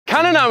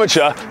Can an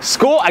amateur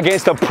score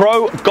against a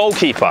pro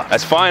goalkeeper?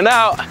 Let's find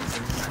out. Like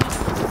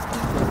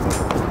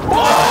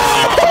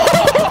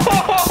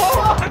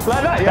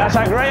that, yeah? That's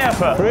a great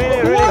effort.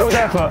 Really good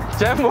effort.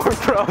 Jeff more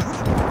pros.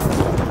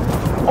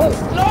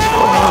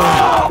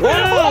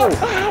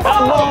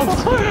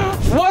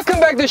 Welcome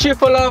back to Shoot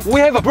for Love. We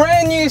have a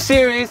brand new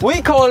series.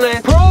 We call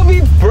it Pro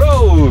v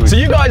Bros. So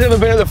you guys ever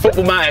been at the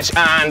football match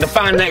and the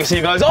fan next to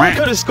you goes, oh, I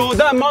could have scored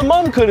that, my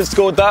mum could have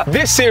scored that.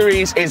 This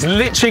series is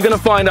literally going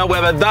to find out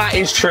whether that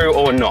is true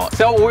or not.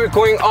 So we're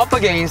going up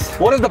against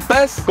one of the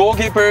best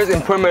goalkeepers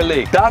in Premier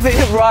League, David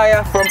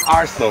Raya from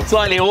Arsenal.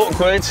 Slightly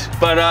awkward,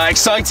 but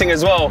exciting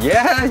as well.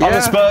 Yeah. I'm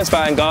a Spurs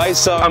fan, guys,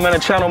 so I'm going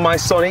to channel my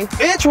Sonny.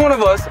 Each one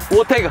of us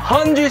will take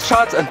 100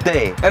 shots a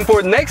day. And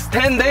for the next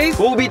 10 days,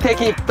 we'll be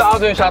taking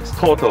 1,000 shots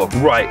total.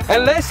 Right.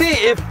 And let's see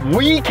if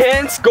we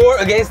can score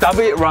against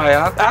David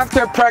Raya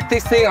after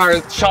practicing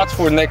our shots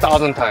for the next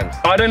 1,000 times.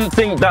 I don't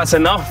think that's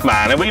enough,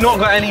 man. Have we not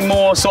got any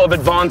more sort of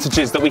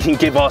advantages that we can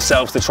give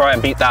ourselves to try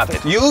and beat David?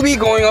 You'll be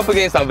going up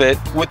against David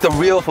with the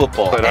real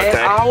football. Okay. And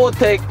I will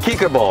take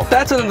kicker ball.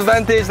 That's an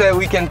advantage that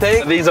we can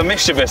take. These are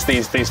mischievous,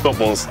 these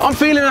footballs. I'm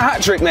feeling a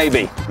hat-trick,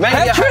 maybe.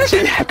 Hat-trick?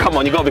 Yeah, come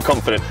on, you've got to be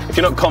confident. If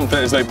you're not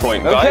confident, there's no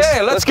point, guys.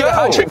 Okay, let's go. Get a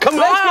hat-trick. Come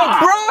on. Let's go,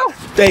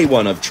 bro. Day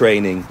one of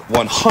training,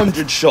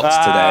 100 shots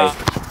today.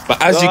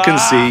 But as you can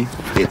see,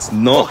 it's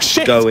not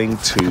going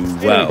too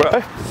well.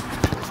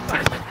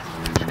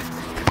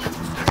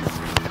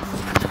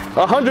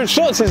 100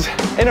 shots is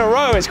in a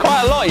row. It's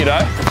quite a lot, you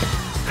know.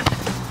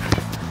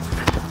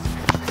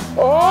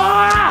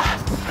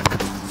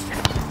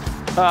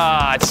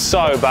 It's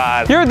so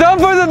bad. You're done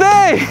for the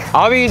day.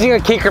 I'll be using a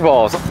kicker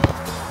ball.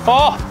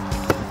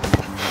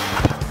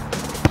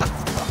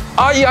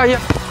 Yeah.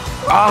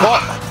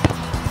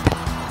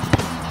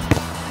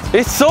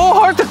 It's so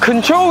hard to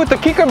control with the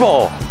kicker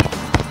ball.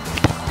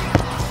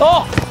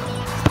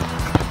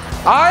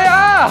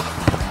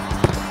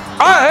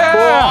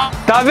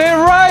 David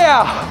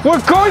Raya,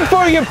 we're going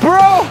for you,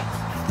 bro.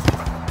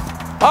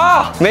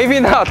 Maybe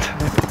not.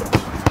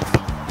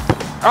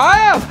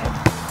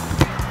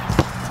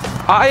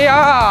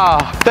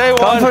 Day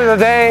one. Done for the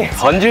day.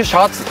 100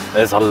 shots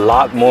is a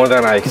lot more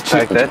than I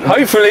expected.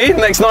 Hopefully,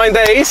 next 9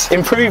 days,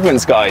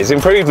 improvements, guys,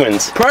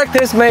 improvements.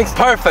 Practice makes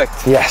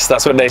perfect. Yes,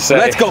 that's what they say.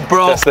 Let's go,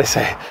 bro. That's what they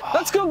say.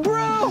 Let's go,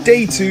 bro.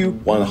 Day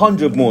 2,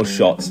 100 more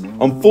shots.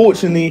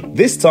 Unfortunately,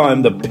 this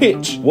time the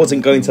pitch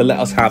wasn't going to let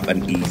us have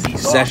an easy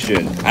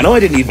session. And I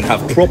didn't even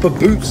have proper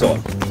boots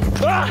on.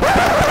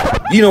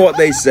 You know what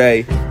they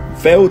say,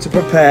 fail to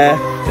prepare,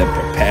 then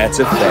prepare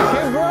to fail.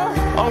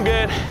 I'm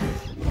good.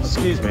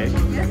 Excuse me,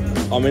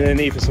 I'm in a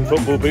need for some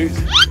football boots.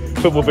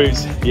 Football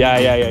boots, yeah.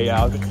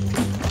 I'll be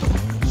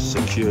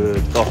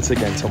secured. Off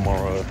again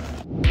tomorrow.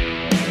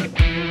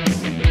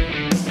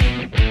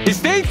 It's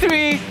day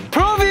 3,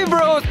 Pro v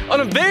Bros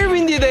on a very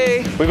windy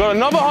day. We've got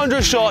another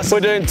 100 shots. We're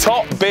doing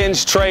top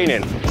binge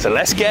training. So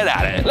let's get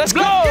at it. Let's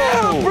go!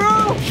 Yeah,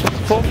 bro!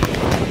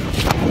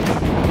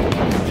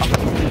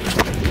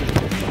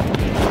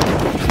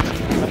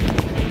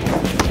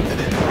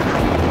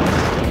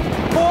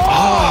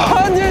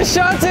 100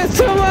 shots is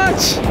too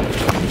much!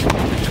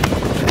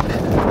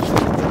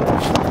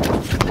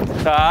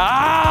 I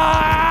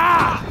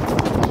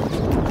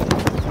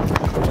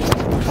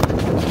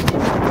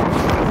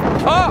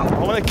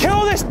want to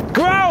kill this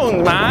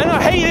ground, man.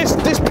 I hate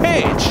this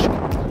pitch.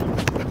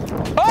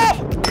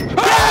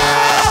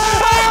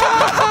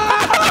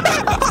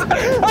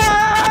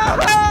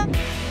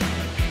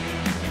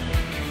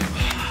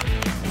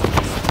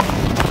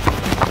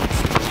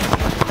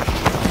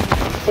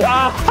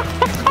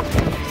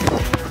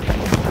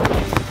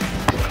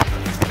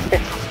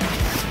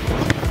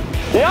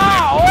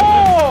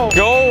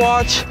 Go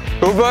watch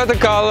Roberto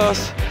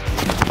Carlos.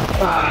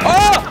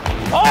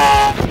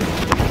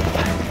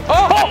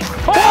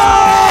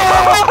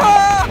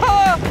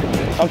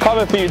 I'm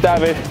coming for you,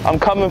 David. I'm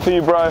coming for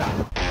you, bro.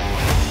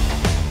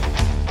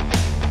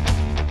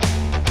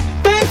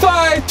 Day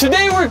 5.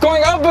 Today we're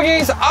going up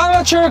against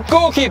amateur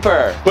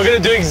goalkeeper. We're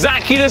going to do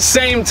exactly the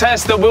same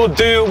test that we'll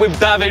do with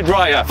David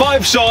Raya.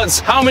 5 shots.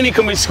 How many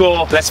can we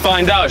score? Let's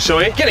find out, shall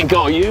we? Get in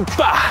goal, you.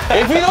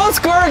 If we don't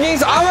score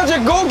against amateur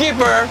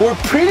goalkeeper, we're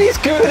pretty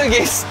screwed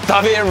against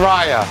David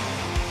Raya.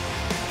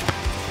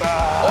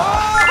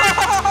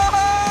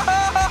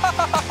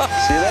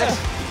 See this?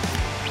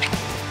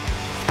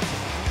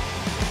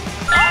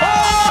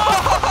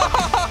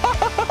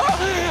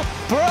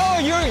 Bro,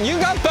 you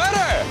got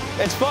better.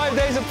 It's 5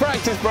 days of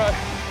practice, bro.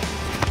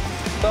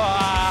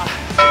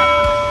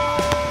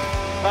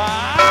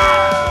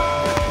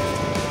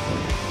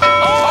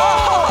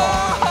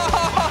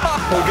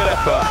 Good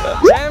effort.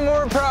 10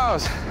 more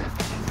pros.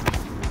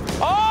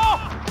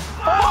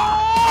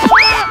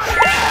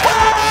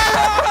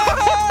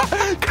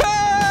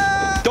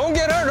 Don't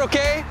get hurt,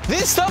 okay?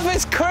 This stuff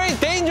is crazy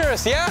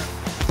dangerous, yeah?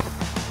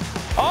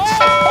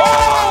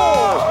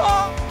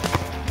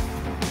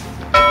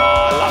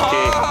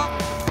 Lucky.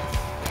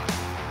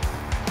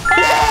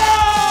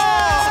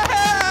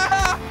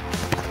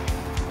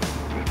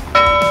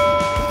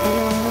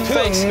 Two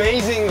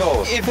amazing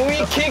goals. if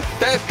we kick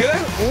that good,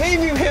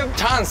 maybe we have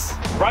chance.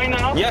 Right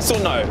now? Yes or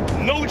no?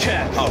 No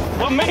chance. Oh.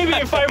 Well, maybe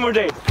in 5 more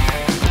days.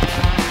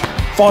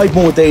 5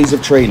 more days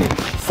of training,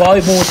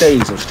 5 more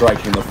days of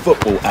striking the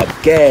football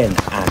again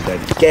and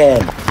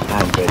again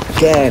and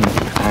again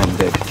and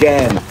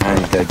again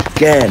and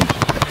again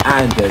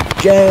and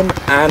again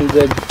and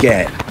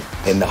again,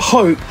 in the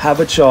hope have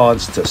a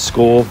chance to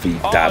score the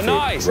David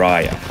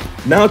Raya.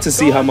 Now to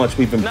see how much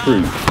we've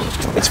improved.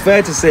 It's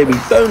fair to say we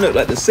don't look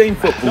like the same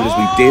footballers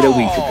we did a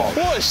week ago.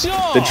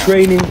 The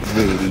training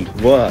really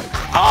worked.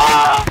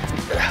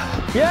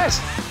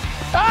 Yes!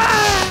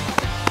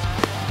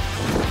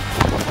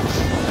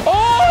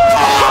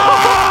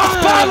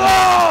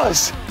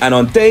 Vamos! And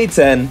on day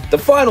 10, the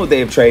final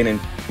day of training,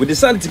 we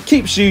decided to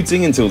keep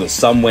shooting until the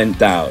sun went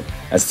down,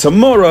 as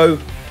tomorrow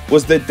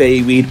was the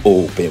day we'd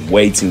all been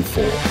waiting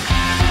for.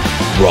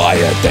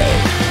 Raya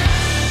Day.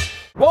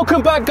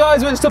 Welcome back,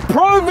 guys. It's the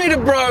Pro Vida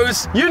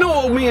Bros. You know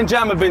what me and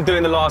Jam have been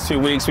doing the last few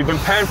weeks. We've been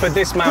preparing for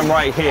this man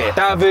right here,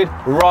 David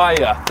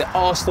Raya, the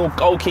Arsenal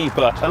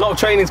goalkeeper. A lot of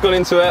training's gone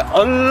into it,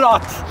 a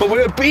lot. But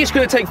we're each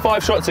going to take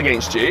 5 shots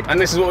against you, and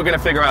this is what we're going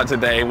to figure out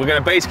today. We're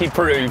going to basically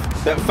prove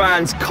that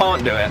fans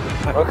can't do it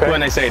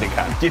when they say they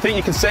can. Do you think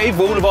you can save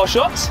all of our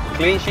shots?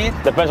 Clean sheet.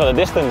 Depends on the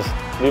distance.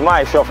 We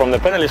might shot from the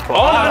penalty spot.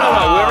 Oh,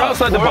 no. We're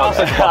outside the box.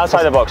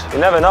 Outside the box. You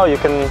never know. You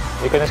can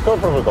score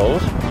proper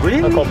goals.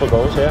 Really? A couple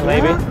goals, yeah,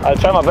 maybe. I'll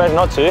try my best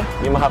not to.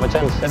 You might have a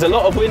chance. There's a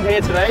lot of wind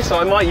here today, so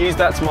I might use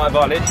that to my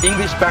advantage.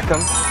 English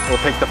Beckham will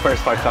take the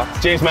first 5 shots.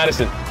 James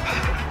Madison.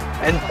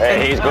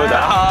 Hey, he's good.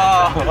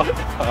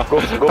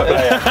 Good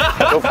player.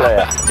 Good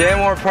player. Jam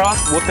or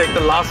Pross will take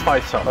the last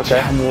 5 shots.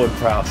 Okay. Ward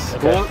Prowse.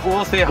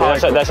 We'll see how.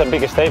 That's a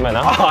big statement,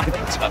 huh?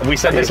 We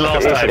said this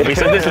last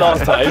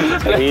time.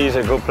 He's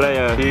a good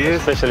player. He is.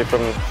 Especially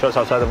from shots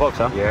outside the box,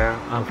 huh?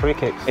 Yeah. And free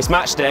kicks. It's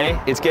match day,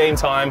 it's game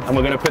time, and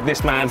we're going to put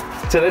this man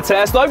to the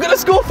test. I'm going to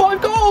score 5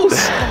 goals!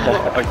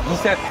 He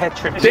said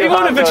hat-trick. Day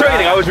 1 for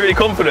training, I was really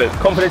confident.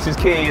 Confidence is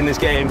key in this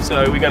game,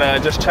 so we're going to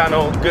just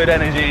channel good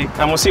energy,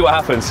 and we'll see what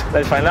happens.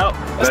 Let's find out.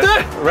 Let's do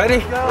it!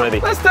 Ready? Ready.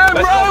 Let's do it,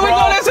 bro! We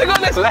got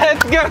this!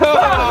 Let's go!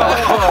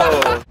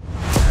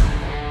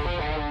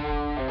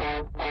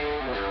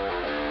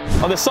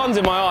 Oh, the sun's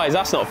in my eyes,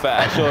 that's not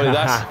fair. Surely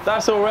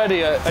that's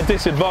already a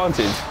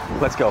disadvantage.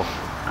 Let's go.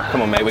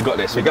 Come on, mate, we got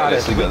this. We got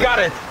it.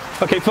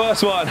 Okay,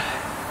 first one.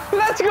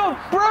 Let's go,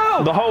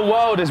 bro! The whole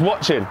world is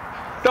watching.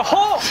 The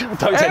whole...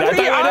 Don't say that.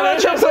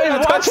 Don't say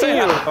that. watching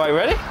you. All right,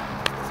 ready?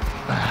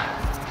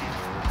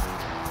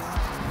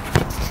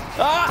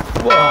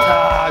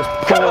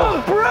 Come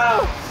on,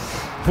 bro!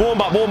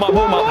 Warm up. What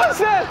was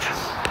that?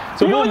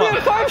 So You warm only up.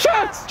 did 5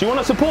 shots! Do you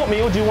want to support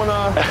me or do you want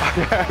to...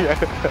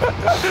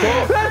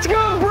 Let's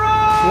go, bro!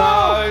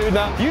 No.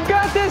 You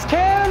got this,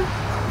 Cam!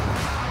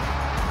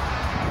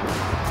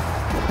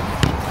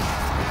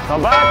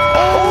 Not bad.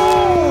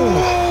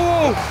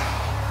 Oh!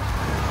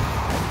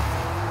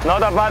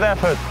 Not a bad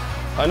effort.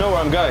 I know where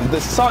I'm going. The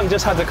sun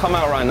just had to come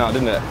out right now,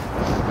 didn't it?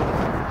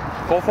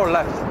 Go for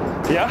left.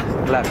 Yeah?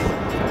 Left.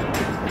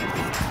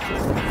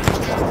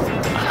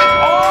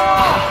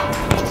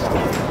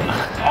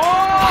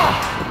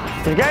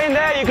 You're getting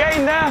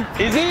there.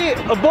 Is he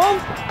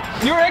above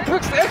your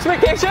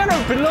expectation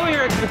or below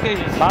your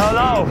expectation? I don't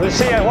know. Let's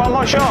see it. One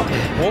more shot.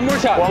 One more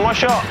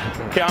shot.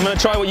 Okay, I'm going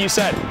to try what you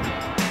said.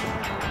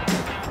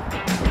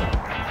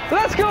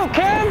 Let's go,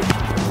 Cam!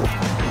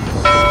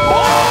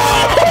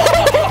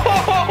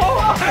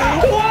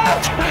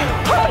 What?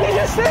 How did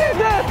you save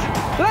that?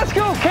 Let's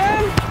go,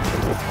 Cam!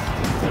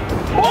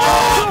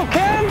 Let's go,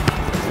 Cam!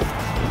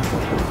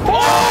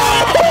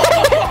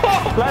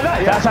 Like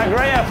that, yeah. That's a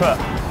great effort.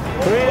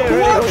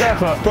 Really good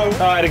effort. Bro,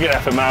 I had a good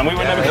effort, man. We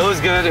were never... It was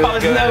good. I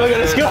was never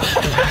going to score.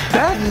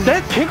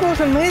 That kick was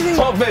amazing.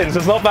 Top bins,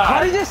 it's not bad.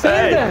 How did you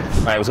save that?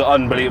 Mate, it was an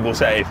unbelievable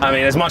save. I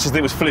mean, as much as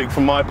it was fluke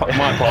from my part,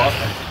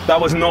 that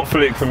was not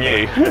fluke from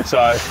you.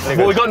 So,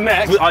 what we got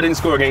next, I didn't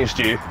score against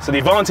you. So the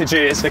advantage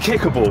is the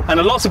kicker ball.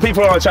 And lots of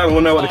people on our channel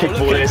will know what the kicker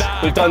ball is.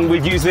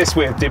 We've used this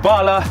with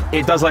Dybala.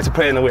 It does like to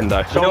play in the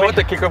window. You know what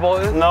the kicker ball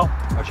is? No.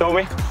 Show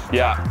me.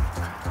 Yeah.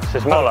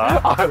 It's smaller.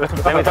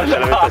 Let me touch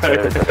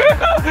it.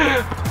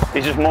 He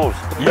just moves.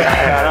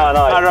 Yeah,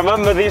 no. I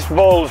remember these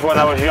balls when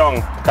I was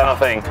young, kind of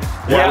thing.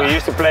 Yeah. We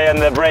used to play in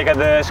the break at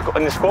the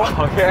in the score.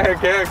 Okay.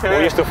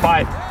 We used to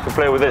fight to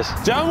play with this.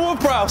 Jam Ward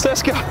Prowse,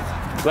 let's go.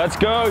 Let's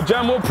go,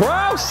 Jam Ward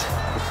Prowse.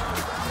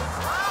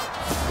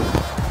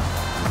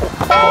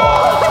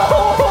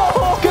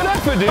 Oh! Good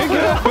effort, dude.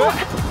 Good effort.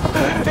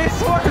 It's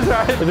smart,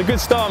 right? It's a good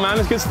start, man.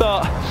 It's a good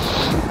start.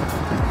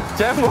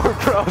 Jam Ward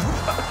Prowse.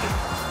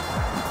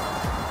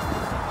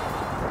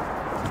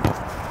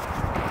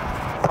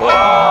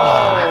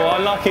 Oh,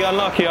 unlucky. I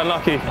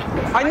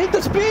need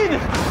the speed.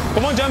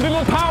 Come on, Jam, a bit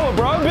more power,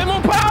 bro. A bit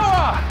more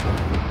power.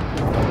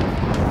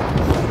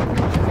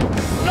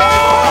 No!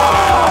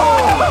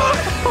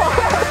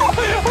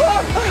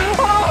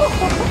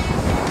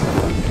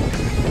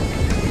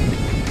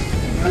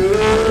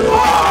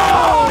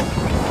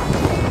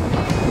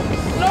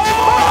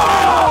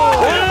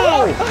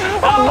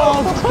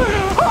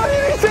 How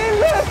did he save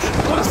that?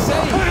 What a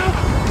save.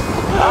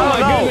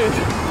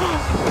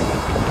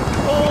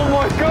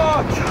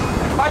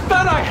 Fuck! I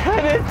thought I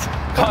had it!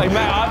 Oh,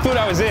 man, I thought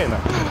I was in.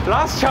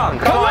 Last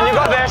chance! Come on, you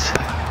got this!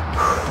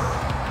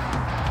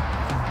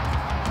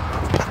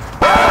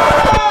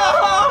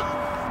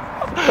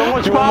 Too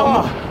much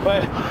power!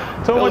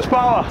 Too much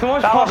power!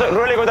 That was a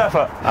really good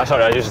effort.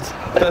 Sorry, I just...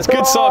 That's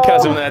good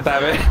sarcasm there,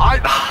 David.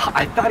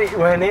 I thought it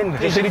went in.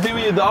 Did he do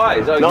it with the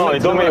eyes? Oh, No, he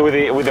did me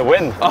with the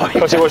wind.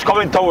 Because he was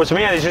coming towards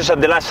me and he just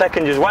at the last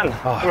second just went.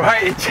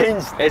 Right, it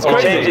changed. It's It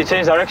crazy.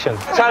 changed direction.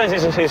 Challenge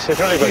is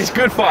really good. It's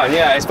good fun,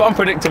 yeah. It's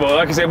unpredictable.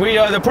 Like I said, we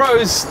the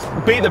pros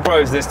beat the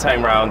pros this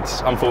time round,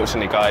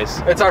 unfortunately, guys.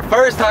 It's our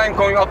first time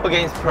going up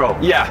against pro.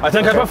 Yeah, I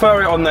think I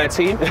prefer it on their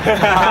team.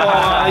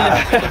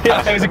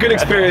 Yeah, it was a good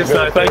experience,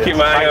 though. Thank you,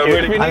 man. Thank you.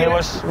 Really, And it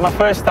was my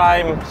first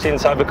time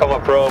since I become a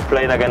pro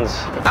playing against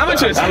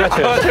amateurs.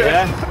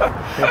 yeah.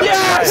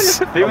 Yes.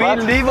 Did we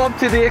live up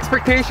to the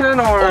expectation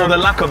or? Or the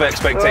lack of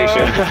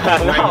expectation,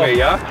 maybe,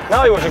 yeah.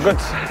 No, it was a good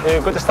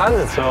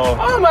standard. So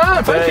Oh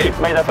man, thank they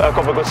you. made a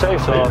couple of good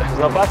saves, so it's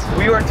not bad.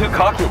 We were too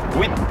cocky.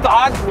 We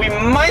thought we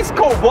might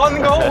score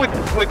one goal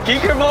with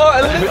kicker ball.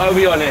 I'll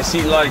be honest,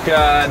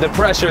 the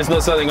pressure is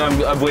not something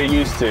we're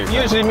used to.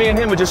 Usually me and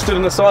him are just stood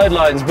on the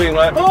sidelines being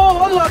like,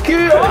 oh,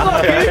 unlucky,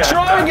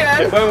 try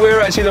again. When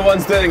we're actually the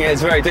ones doing it,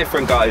 it's very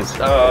different, guys.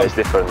 It's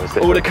different.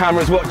 All the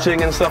cameras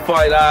watching and stuff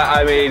like that.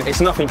 I mean,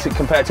 it's nothing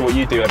compared to what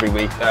you do every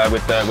week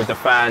with the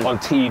fans on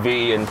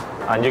TV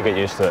and you get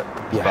used to it.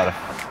 yeah.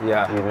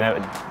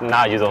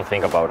 Now you don't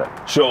think about it.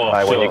 Sure,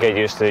 Like sure. when you get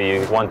used to it,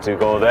 you want to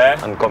go there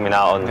and coming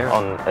out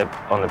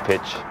on the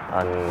pitch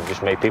and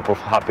just make people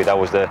happy.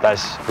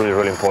 That's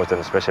really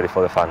important, especially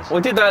for the fans. We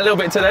did that a little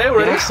bit today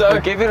already, so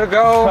give it a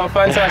go. oh,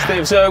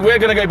 fantastic. So we're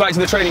going to go back to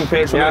the training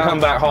pitch. We're going to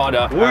come back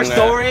harder. We're and,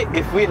 sorry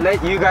if we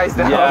let you guys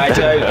down. Yeah, I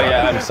totally.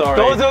 Yeah, I'm sorry.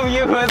 Those of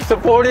you who have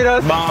supported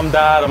us. Mom,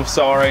 Dad, I'm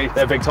sorry.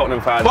 They're big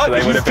Tottenham fans, But so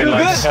they would have he's been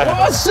too like, good.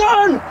 "Oh,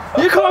 son,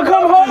 you can't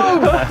come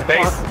home."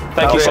 Thanks.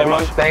 Thank you so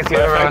much. Thank you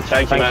very much.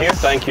 Thank you, man.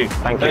 Thank you.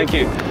 Thank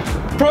you.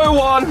 Pro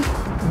 1,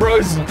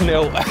 Bros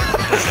 0.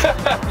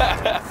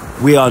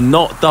 We are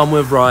not done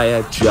with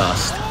Raya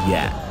just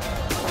yet.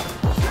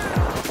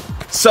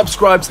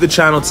 Subscribe to the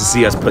channel to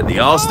see us put the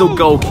Arsenal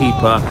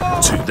goalkeeper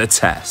to the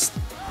test.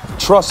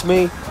 Trust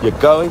me, you're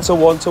going to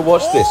want to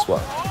watch this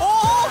one.